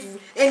have he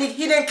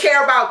didn't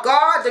care about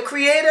God, the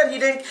Creator, and he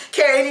didn't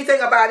care anything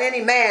about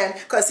any man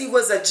because he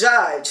was a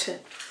judge.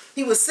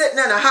 He was sitting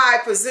in a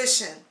high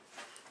position,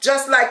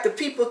 just like the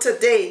people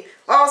today.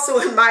 Also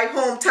in my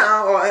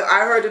hometown, or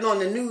I heard it on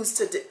the news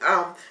today,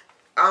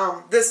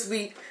 this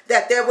week,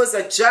 that there was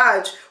a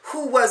judge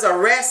who was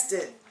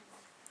arrested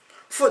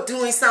for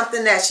doing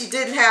something that she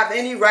didn't have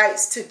any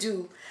rights to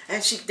do.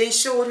 And they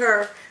showed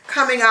her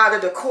coming out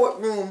of the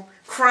courtroom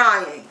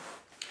crying.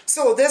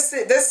 So this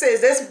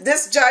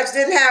judge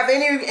didn't have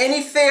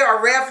any fear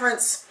or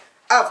reverence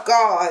of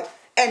God,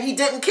 and he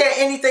didn't care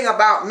anything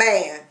about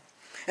man.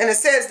 And it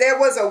says there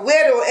was a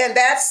widow in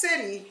that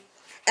city,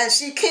 And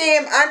she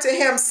came unto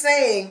him,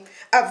 saying,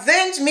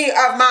 Avenge me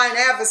of mine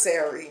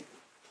adversary.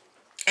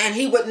 And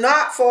he would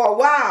not for a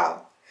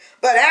while.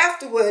 But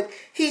afterward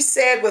he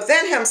said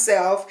within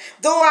himself,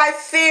 Though I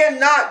fear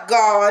not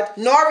God,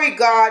 nor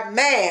regard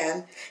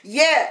man,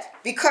 yet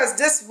because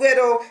this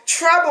widow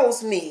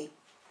troubles me,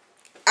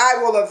 I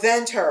will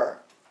avenge her,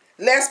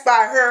 lest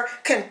by her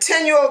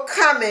continual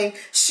coming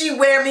she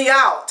wear me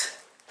out.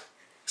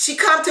 She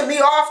come to me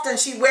often,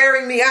 she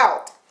wearing me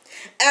out.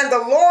 And the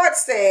Lord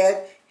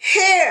said,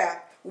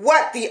 Hear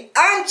what the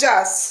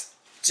unjust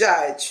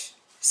judge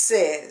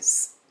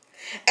says.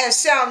 And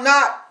shall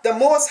not the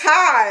Most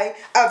High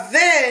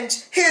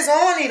avenge his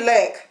own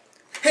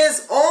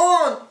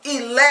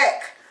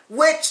elect,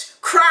 which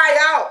cry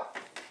out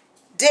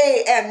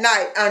day and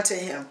night unto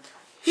him?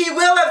 He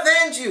will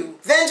avenge you.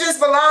 Vengeance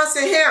belongs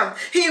to him.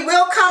 He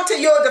will come to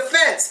your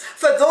defense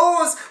for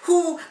those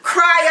who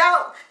cry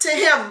out to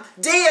him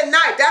day and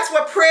night. That's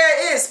what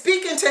prayer is,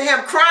 speaking to him,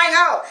 crying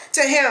out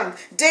to him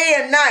day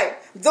and night.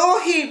 Though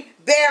he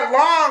bear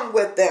long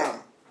with them,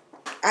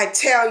 I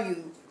tell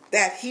you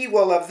that he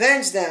will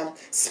avenge them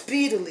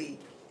speedily.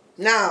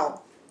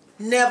 Now,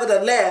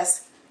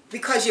 nevertheless,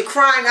 because you're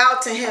crying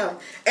out to him,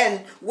 and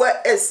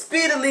what is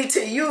speedily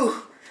to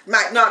you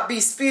might not be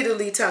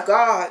speedily to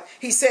God,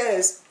 he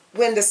says,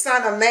 when the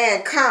Son of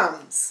Man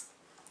comes,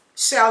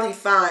 shall he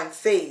find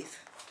faith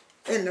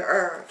in the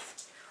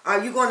earth?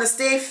 Are you going to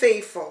stay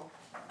faithful?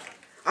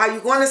 Are you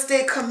going to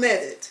stay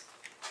committed?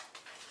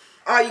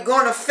 Are you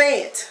going to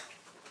faint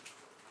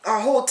or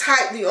hold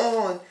tightly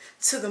on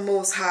to the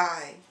Most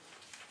High?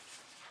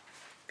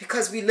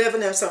 Because we're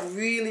living in some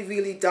really,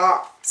 really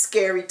dark,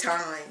 scary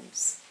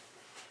times.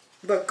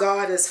 But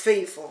God is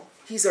faithful.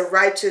 He's a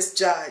righteous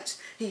judge.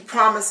 He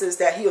promises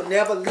that he'll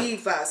never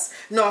leave us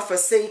nor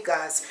forsake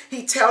us.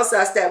 He tells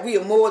us that we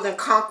are more than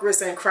conquerors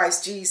in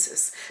Christ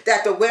Jesus.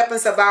 That the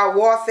weapons of our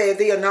warfare,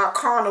 they are not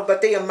carnal,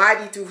 but they are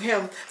mighty through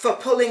him for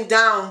pulling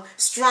down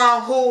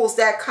strongholds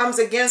that comes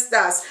against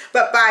us.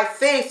 But by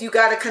faith, you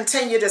got to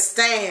continue to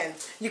stand.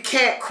 You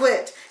can't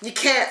quit. You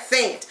can't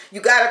faint.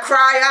 You got to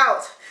cry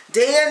out.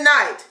 Day and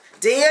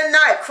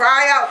night,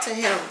 cry out to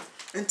him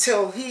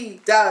until he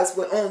does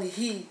what only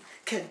he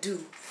can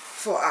do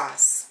for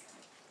us.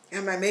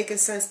 Am I making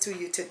sense to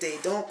you today?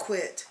 Don't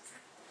quit.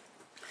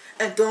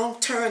 And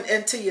don't turn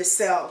into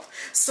yourself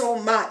so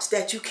much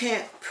that you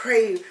can't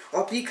pray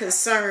or be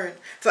concerned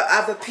for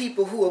other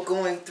people who are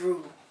going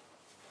through.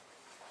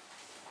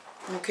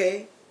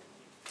 Okay?